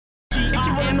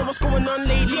know what's going on,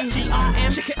 ladies.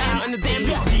 GRM, check it out on the thing.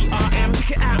 GRM,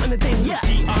 check it out on the thing.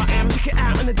 GRM, check it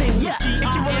out on the thing. If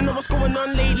you wanna know what's going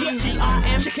on, ladies.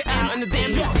 GRM, check it out on the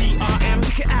thing. GRM,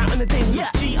 check it out on the thing.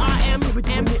 GRM, with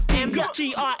M,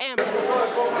 GRM.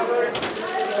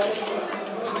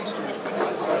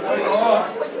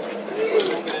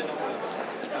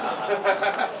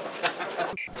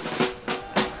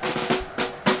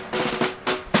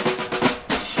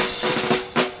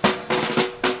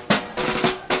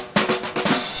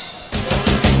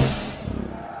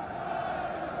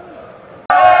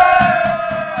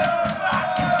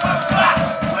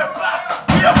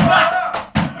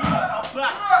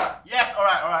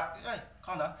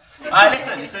 Alright,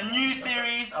 listen, it's a new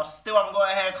series. I still haven't got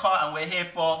a haircut, and we're here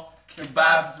for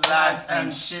Kebabs, Lads,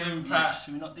 and Shinpads.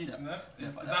 Should we not do that? No?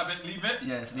 Is that a bit? Leave it?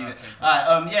 Yeah, let's leave it.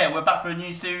 Alright, yeah, we're back for a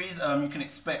new series. You can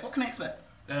expect. What can I expect?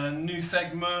 New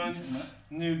segments,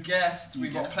 new guests.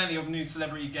 We've got plenty of new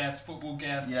celebrity guests, football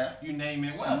guests, you name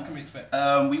it. What else can we expect?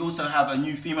 We also have a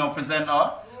new female presenter.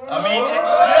 I mean,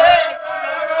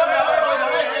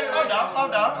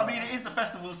 calm down. I mean, it is the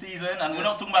festival season, and we're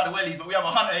not talking about the wellies, but we have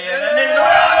a hunter here.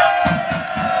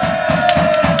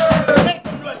 Make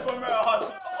some noise for Mara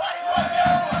Hunt.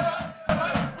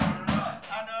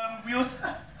 And we also.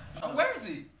 Where is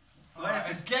he? Where is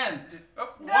this? Again.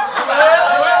 What's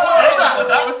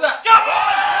that? What's that?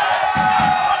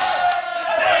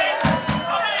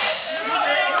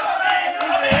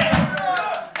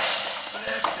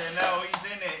 No, he's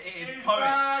in it. It is poet.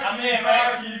 I'm here,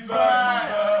 mate. He's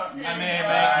back. I'm here,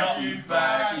 mate. He's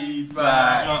back. He's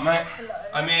back. You know what,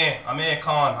 mate? I'm here,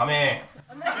 Khan. I'm here.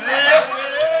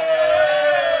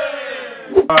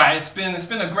 Alright, it's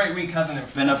been a great week, hasn't it?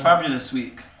 It's been a fabulous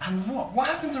week. And what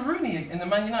happened to Rooney in the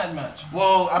Man United match?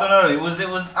 Well, I don't know. It was.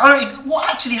 I don't know. What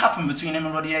actually happened between him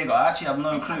and Rodrigo? I actually have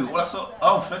no clue. All I saw.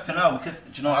 Oh, flipping hell. Do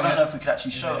you know? I don't know if we could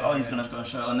actually show. Oh, he's gonna go and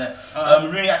show it on there.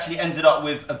 Rooney actually ended up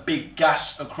with a big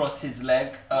gash across his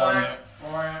leg.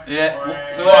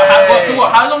 Yeah. So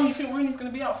what? How long do you think Rooney's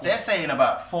gonna be out for? They're saying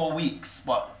about 4 weeks,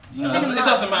 but you know. It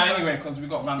doesn't matter anyway because we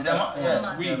got Van Is that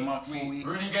Persie. yeah, a month, 4 weeks.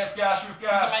 Rooney gets gash with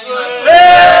gash.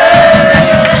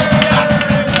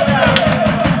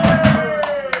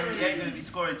 He ain't gonna be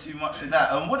scoring too much with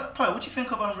that. What do you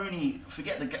think of Rooney?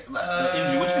 Forget the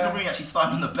injury. What do you think of Rooney actually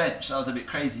starting on the bench? That was a bit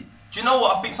crazy. Do you know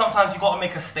what? I think sometimes you got to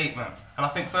make a statement, and I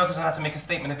think Ferguson had to make a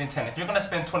statement of intent. If you're going to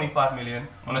spend 25 million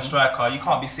on a striker, you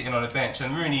can't be sitting on the bench.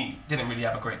 And Rooney didn't really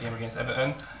have a great game against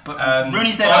Everton. But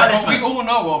Rooney's their talisman. We all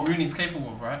know what Rooney's capable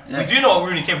of, right? Yeah. We do know what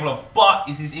Rooney's capable of, but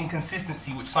it's his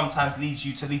inconsistency which sometimes leads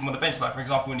you to leave him on the bench. Like for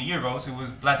example, in the Euros, it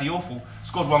was bloody awful.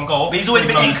 Scored 1 goal. But he's always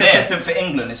been inconsistent for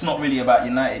England. It's not really about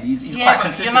United. He's quite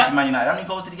consistent for Man United. How many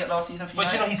goals did he get last season for United?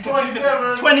 But you know he's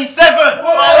consistent. 27.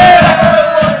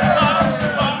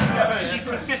 He's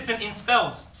consistent in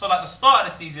spells. So like the start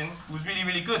of the season was really,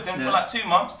 really good. Then for like 2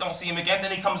 months, don't see him again.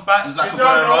 Then he comes back. He's like you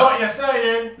don't know what you're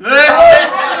saying.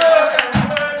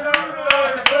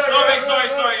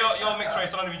 Sorry, you're mixed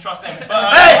race. I don't know if you trust him.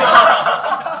 But,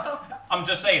 I'm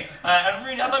just saying. And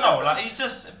Rooney, I don't know. Like he's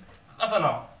just, I don't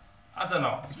know. What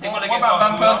about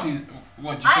Van Persie?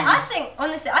 What do you think? I think,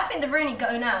 honestly, I think the Rooney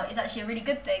going out is actually a really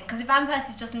good thing because if Van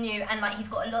Persie's just new and like he's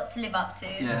got a lot to live up to,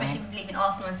 especially with leaving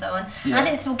Arsenal and so on, and I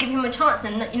think this will give him a chance.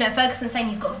 And you know, Ferguson's saying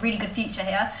he's got a really good future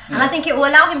here, and I think it will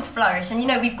allow him to flourish. And you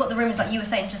know, we've got the rumours like you were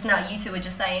saying just now. You two were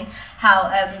just saying how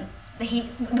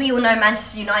we all know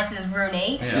Manchester United as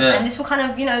Rooney, and this will kind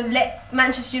of let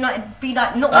Manchester United be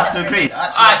like not. I have to agree.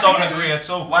 I don't agree at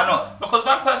all. Why not? Because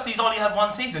Van Persie's only had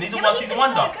 1 season. He's a one-season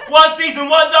wonder. One season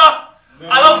wonder.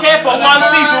 I don't care for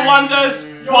one-season wonders.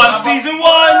 One-season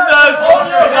wonders.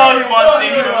 It's only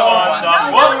one-season wonder.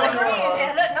 No one's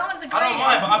agreeing. Look, no one's agreeing. I don't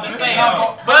mind, but I'm just saying.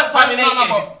 First time in 8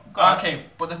 years. Okay,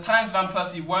 but the times Van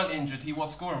Persie weren't injured, he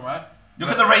was scoring, right? Look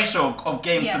at the ratio of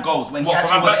games to goals when he What,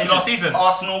 actually was last season?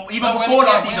 Arsenal, even before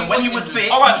last season, when he was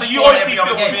fit. Alright, so you honestly feel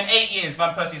within 8 years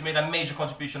Van Persie's made a major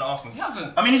contribution to Arsenal? He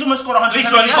hasn't. I mean, he's almost scored 100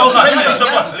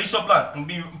 At least you're blunt. And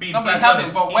be no, but he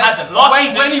hasn't. But he hasn't. Last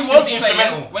season, when he was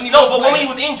instrumental. When he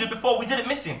was injured before, we didn't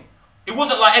miss him. It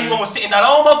wasn't like anyone was sitting down,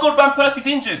 oh my god, Van Persie's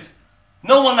injured.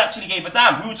 No one actually gave a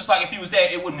damn. We were just like, if he was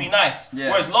there, it would be nice.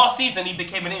 Whereas last season, he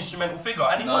became an instrumental figure,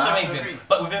 and he was amazing.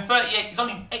 But within 38, it's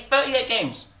only 38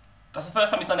 games. That's the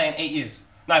first time he's done that in 8 years.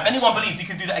 Now, if anyone believes he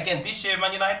can do that again this year,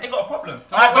 Man United, they got a problem.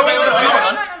 So I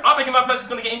reckon Van Persie's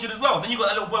going to get injured as well. Then you got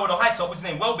that little boy with a high top, what's his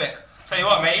name, Welbeck. Tell you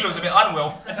what, mate, he looks a bit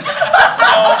unwell. So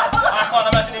I can't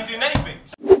imagine him doing anything.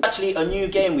 Actually, a new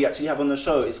game we actually have on the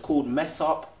show. It's called Mess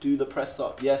Up, Do the Press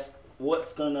Up. Yes,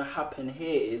 what's going to happen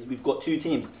here is we've got 2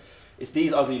 teams. It's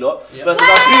these ugly lot versus our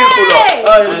beautiful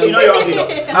lot. You know you're ugly lot.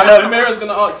 And Mira's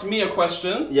gonna ask me a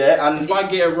question. Yeah, and if I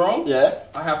get it wrong,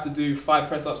 I have to do 5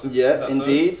 press-ups. Yeah,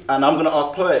 indeed. So. And I'm gonna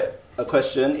ask Poet a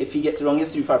question. If he gets it wrong, he has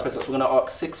to do 5 press-ups. We're gonna ask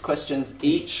 6 questions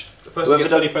each. The first to get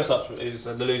 20 press-ups is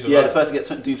the loser. Yeah, right? the first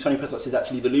to do 20 press-ups is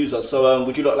actually the loser. So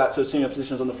would you lot like to assume your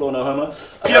positions on the floor, no homo?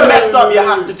 If you mess up, you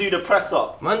have to do the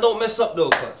press-up. Man, don't mess up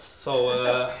though, cuz.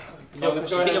 So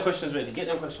get your questions ready. Get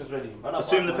them questions ready. Man,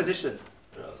 assume the position.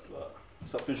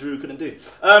 Something Giroud couldn't do.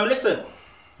 Listen,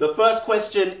 the first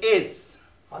question is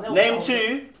name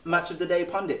 2 match of the day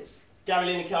pundits. Gary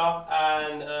Lineker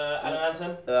and Alan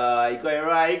Anton. You got it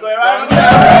right. You got it right. He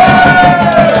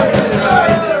did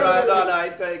it right. No,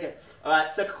 he's got it again. All right,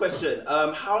 second question.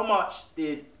 How much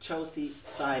did Chelsea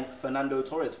sign Fernando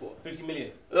Torres for? 50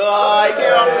 million. Oh, he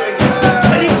came off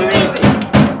again. It is too easy.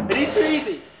 It is too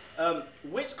easy.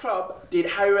 Which club did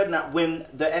Harry Redknapp win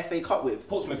the FA Cup with?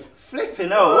 Portsmouth. Flipping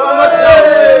hell. What am I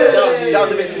doing? That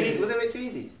was a bit too easy. Was it a bit too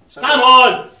easy? Come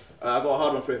on! I got a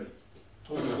hard one for him.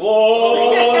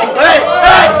 Whoa! Hey!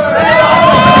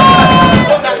 It's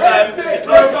not that time. It's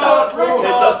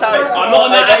not time. I'm not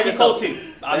on that Ashley Cole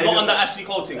team. I'm not on that Ashley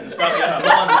Cole team. I'm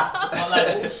not on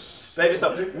that. Baby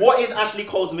stop. What is Ashley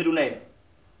Cole's middle name?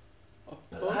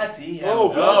 Bloody hell.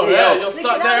 Bloody hell. You're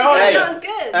stuck there, aren't you? That was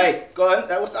good. Hey, go on.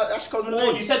 What's Ashley Cole's middle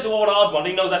name? You said the one hard one.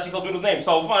 He knows Ashley Cole's middle name.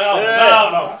 So fine. No.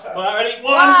 Alright, ready?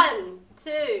 1,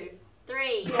 2,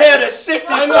 3. They're the shittiest.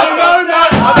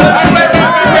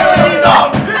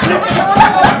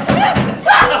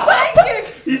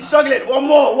 He's struggling. One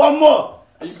more.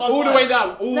 All the way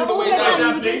down. All the way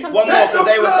down. One more, because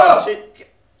they were so shit.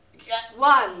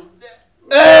 1.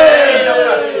 Hey! No,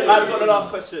 right, we've got the last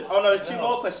question. Oh no, there's 2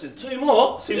 more questions. 2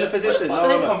 more? Assume the position. Where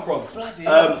did they come from? Bloody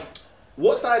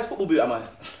what size football boot am I?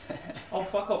 Oh,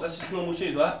 fuck off. That's just normal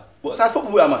shoes, right? What size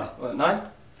football boot am I? What, 9?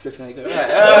 Flipping, there you go. Right.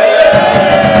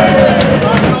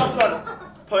 Last one.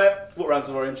 Poet, what rounds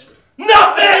of orange?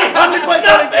 Nothing! 100 points.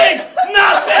 Nothing!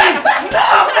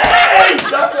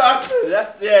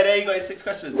 That's what there you go. 6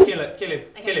 questions. Kill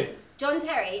him. John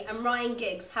Terry and Ryan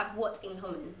Giggs have what in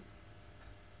common?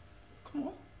 Come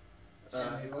on.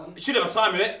 You should have a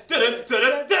time in it. Give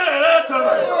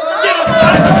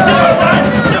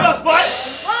us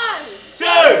 5. 1, 2,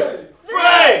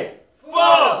 3, 4,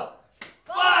 5.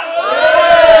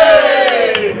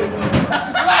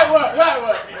 Right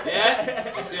work.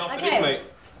 Yeah? Let's see after this, mate.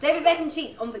 David Beckham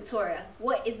cheats on Victoria.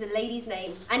 What is the lady's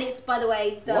name? And it's, by the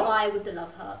way, the eye with the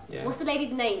love heart. Yeah. What's the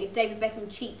lady's name if David Beckham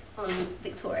cheats on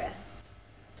Victoria?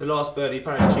 The last birdie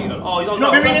apparently cheated on. Oh, you don't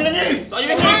know. Not been reading the news. Are you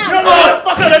reading the news?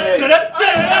 Give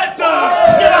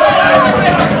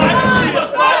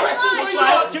us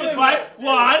 5. Give us 5.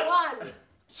 1,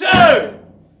 2,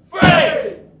 3,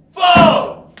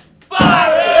 4,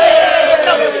 5.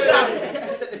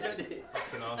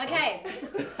 Okay.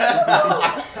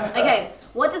 Okay.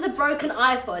 What does a broken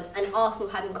iPod and Arsenal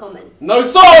have in common? No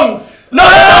songs.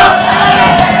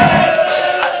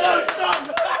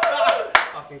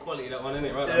 Quality that one,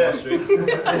 innit? Right down my street.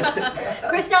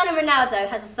 Cristiano Ronaldo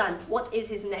has a son. What is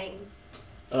his name?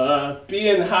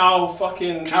 Being how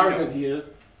fucking arrogant he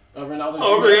is, Ronaldo.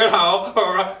 Oh, really? How?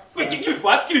 Alright. Give me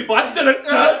 5. 1, 2,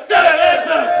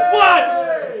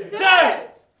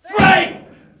 3,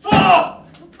 4,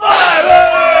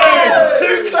 5.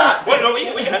 2 claps. Wait, no, wait.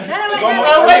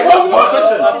 One more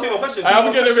question. I have 2 more questions.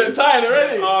 I'm getting a bit tired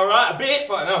already. Alright, a bit.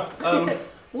 Fine, no.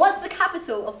 What's the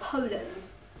capital of Poland?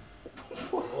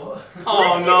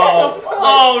 Oh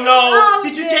no!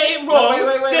 Did you get it wrong? Wait. 1,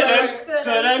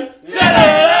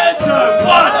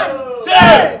 2,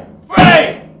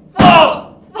 3,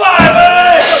 4,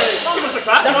 5. Give us a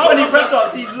clap. That's 20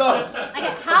 press-ups. He's lost.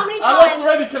 Okay, how many times? I lost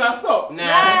already. Can I stop?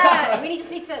 No, we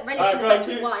just need to relish the fact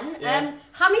we won.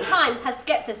 How many times has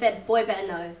Skepta said, "Boy, better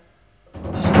know"?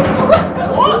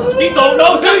 What? You don't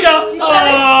know, do ya?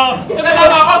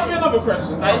 Ask me another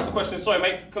question. That is the question. Sorry,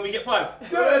 mate. Can we get 5?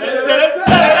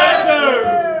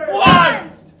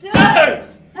 1, 2,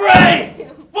 3,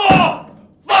 4,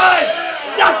 5.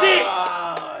 That's it.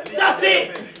 That's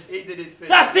it. He did his thing.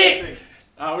 That's it.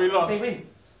 We lost. Did they win?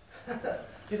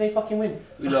 Did they fucking win?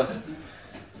 We lost.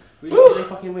 Did they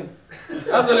fucking win? That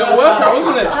was a little workout,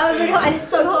 wasn't it? That was really hot, and it's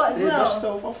so hot as Yeah, well. dust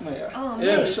yourself off, mate. Oh,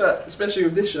 Yeah, mate. shirt, especially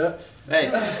with this shirt.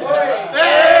 Hey.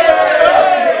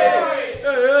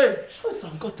 Hey. Show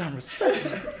some goddamn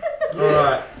respect.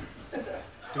 Alright.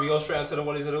 Do we go straight into the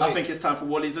Wallies of the Week? I think it's time for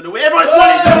Wallies of the Week. Everyone's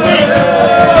Wallies of the Week!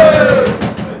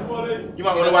 You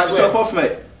might want to wipe yourself off,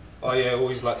 mate. Oh yeah, I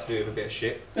always like to do with a bit of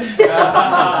shit. Hey!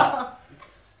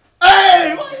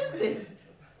 What is this?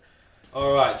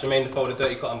 Alright, Jermaine Defoe, the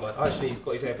dirty cotton bud. Actually, he's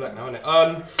got his hair black now, isn't it?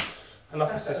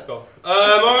 Enough of Cisco.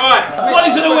 Alright,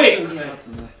 Bodies of the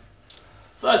week!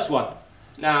 First one.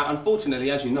 Now,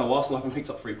 unfortunately, as you know, Arsenal haven't picked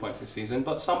up 3 points this season,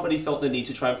 but somebody felt the need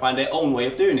to try and find their own way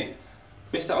of doing it.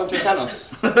 Mr. Andre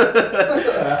Santos.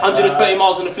 130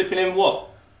 miles on the flipping in what?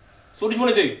 So what did you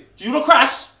want to do? Do you want to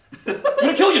crash? Do you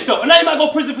want to kill yourself? And now you might go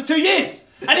to prison for 2 years.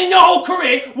 And in your whole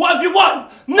career, what have you won?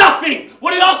 Nothing!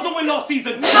 What did Arsenal win last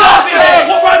season? Nothing!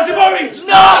 What rhymes with orange?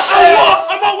 Nothing! And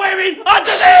what am I wearing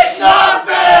underneath?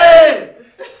 Nothing!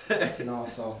 Fucking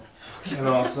arsehole. Fucking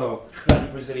arsehole. Bloody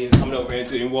Brazilians coming over here and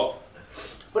doing what?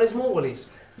 But there's more Willies.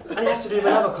 And it has to do with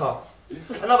another car.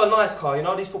 Another nice car, you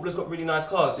know, these footballers got really nice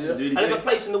cars. Yeah, and there's a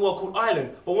place in the world called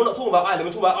Ireland. But we're not talking about Ireland,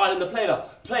 we're talking about Ireland the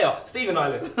player, Stephen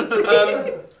Ireland.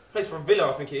 Plays for Villa,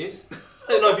 I think it is.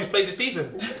 I don't know if he's played the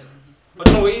season. But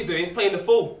I don't know what he's doing, he's playing the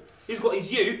full. He's got his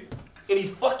ute in his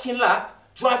fucking lap,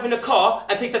 driving a car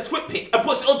and takes a twit pic and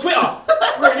puts it on Twitter.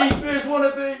 Britney Spears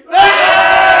wannabe.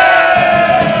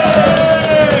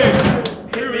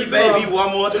 Hit me, baby,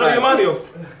 one more time. Do you know what you remind me of?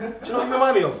 Do you know what you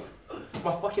remind me of?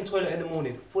 My fucking toilet in the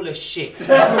morning, full of shit.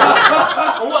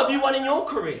 And what have you won in your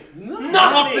career?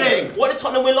 Nothing. What did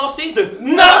Tottenham win last season?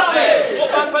 Nothing. What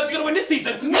Van Persie's gonna win this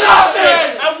season?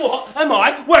 Nothing. And what am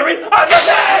I wearing underneath?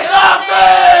 Nothing.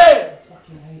 I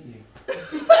fucking hate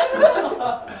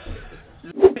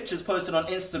you. Pictures posted on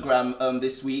Instagram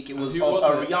this week. It was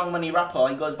of a young money rapper.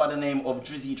 He goes by the name of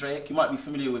Drizzy Drake. You might be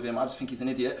familiar with him. I just think he's an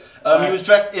idiot. He was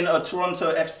dressed in a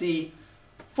Toronto FC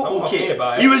football kit.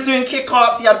 He was doing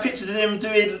kick-ups, he had pictures of him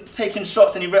taking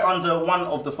shots, and he wrote under one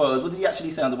of the photos. What did he actually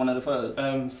say under one of the photos?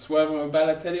 Swerving with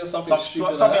Balotelli or something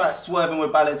something like swerving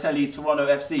with Balotelli, Toronto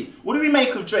FC. What do we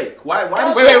make of Drake? Wait,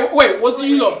 what do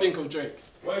you lot think of Drake?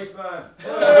 Waste man.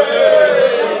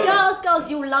 Girls,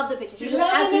 you'll love the pictures. You look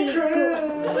absolutely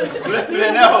gorgeous.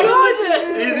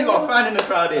 He's got a fan in the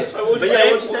crowd here. So what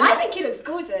I think he looks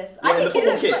gorgeous. I think he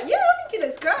looks like, I think he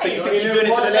looks great. So you think he's doing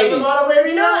it for the ladies? You know what?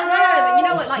 No, but you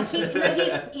know what? Like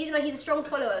he's a strong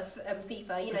follower of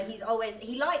FIFA. You know,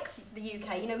 he likes the UK.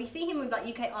 You know, we see him with like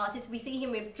UK artists. We see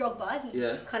him with Drogba. He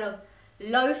kind of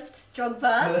loafed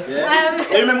Drogba. Yeah.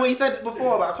 You remember what he said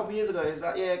before about a couple of years ago? He's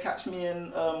like, yeah, catch me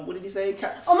in, what did he say?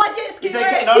 My jet ski. He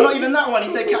said, no, not even that one. He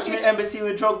said, catch me in Embassy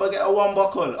with Drogba, get a one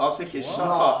buckle. I was thinking, shut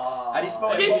up. And he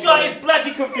spoke. This guy is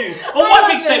bloody confused. On one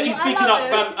extent, he's picking up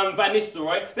Van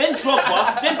Nistelrooy, then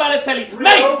Drogba, then Balotelli.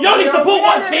 Mate, you only support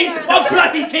one team, one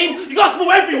bloody team. You got to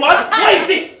support everyone. What is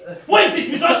this? What is this?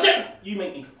 He's like, shit. You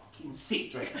make me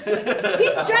sick, Drake. He's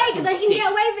Drake, and he can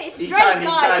get away with it. It's Drake,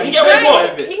 guys. He can get away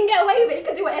with it. He can get away with it. He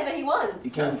can do whatever he wants. He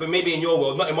can. For maybe in your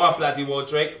world, not in my bloody world,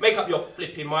 Drake. Make up your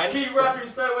flipping mind. Keep rapping,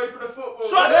 stay away from the football.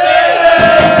 Trust me!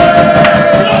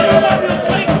 You know you remind me of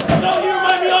Drake? You know you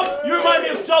remind me of? You remind me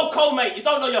of Joe Cole, mate. You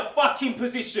don't know your fucking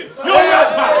position. You're a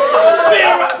rapper. Be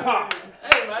a rapper.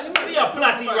 Hey man, you might be a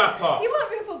bloody rapper. You might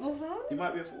be a football fan. You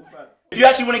might be a football fan. If you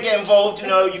actually want to get involved, you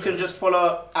know, you can just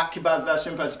follow @Kebabs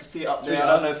Shinpads. You can see it up there. I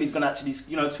don't know if he's gonna actually,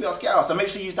 you know, tweet us, get out. So make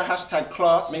sure you use the hashtag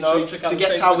class. Make sure you check out the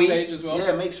Facebook page as well.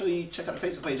 Yeah, make sure you check out the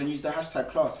Facebook page and use the hashtag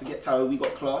class. Forget Towie, we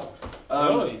got class.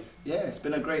 Yeah, it's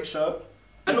been a great show.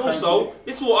 And also,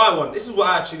 this is what I want. This is what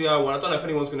I want. I don't know if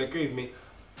anyone's gonna agree with me.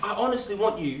 I honestly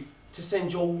want you to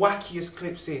send your wackiest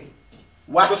clips in.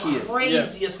 Wackiest? The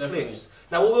craziest clips.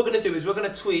 Now what we're going to do is we're going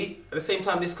to tweet, at the same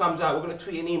time this comes out, we're going to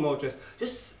tweet an email address.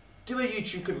 Just do a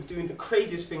YouTube clip of doing the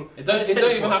craziest thing. It don't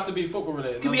even have to be football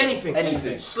related. It could be anything.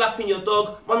 Anything. Slapping your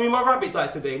dog. I mean, my rabbit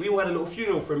died today. We all had a little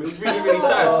funeral for him. It was really, really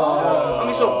sad. I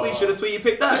mean, so we should have tweeted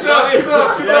picked that. You know what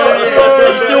I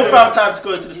mean? You still found time to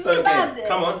go to the Stoke game.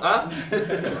 Come on, huh?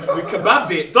 We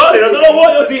kebabbed it. Darling, I don't know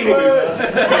what you're dealing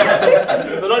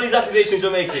with. So none of these accusations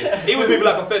you're making. He was moving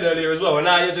like a fed earlier as well, and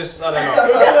now you're just, I don't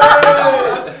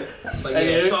know. But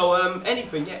yeah, so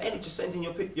anything, just send in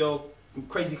your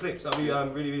crazy clips. That'll be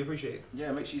really, really appreciated.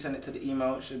 Yeah, make sure you send it to the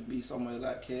email. It should be somewhere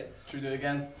like here. Should we do it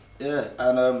again? Yeah,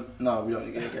 and no, we don't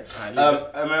need to get it again.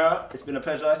 Amira, it's been a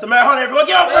pleasure. It's Amira Hunt, everyone,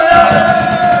 get up!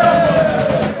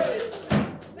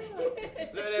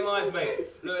 Look at them eyes, mate.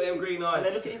 Look at them green eyes. And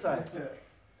then look at his eyes.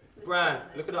 Bran,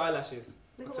 look at the eyelashes.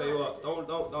 I'll tell you what,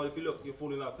 don't, if you look, you'll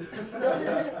fall in love.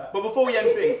 But before we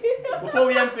end things,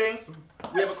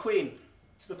 we have a queen.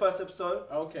 It's the first episode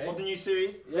of the new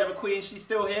series. We have a queen, she's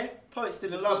still here. Poet's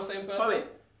still in love. Same person? Poet.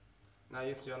 Now you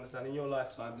have to understand, in your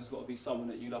lifetime, there's got to be someone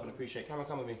that you love and appreciate. Cameron,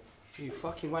 come with me. You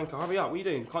fucking wanker, hurry up, what are you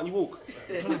doing? Can't you walk?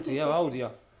 Bloody hell, how old are you?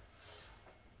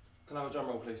 Can I have a drum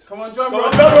roll, please? Come on, drum roll!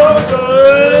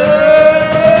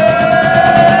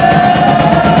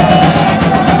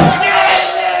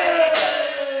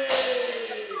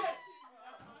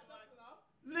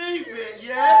 Leave it,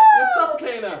 yeah? You're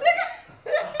suffocating her.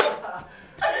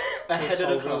 Ahead of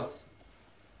the class.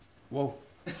 Whoa.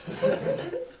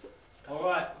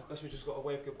 Alright. I guess we just got to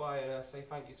wave goodbye and say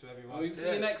thank you to everyone. We'll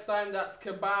see you next time. That's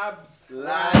Kebabs,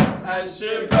 Lads and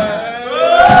Shinpads.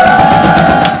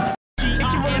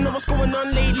 If you wanna know what's going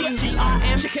on, lady,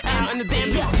 GRM, check it out on the damn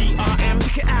GRM,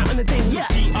 check it out on the damn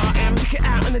GRM, check it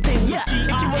out on the damn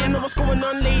If you wanna know what's going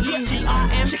on, lady,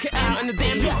 GRM, check it out on the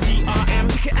damn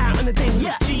GRM, check it out on the damn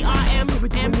GRM,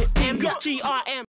 damn GRM.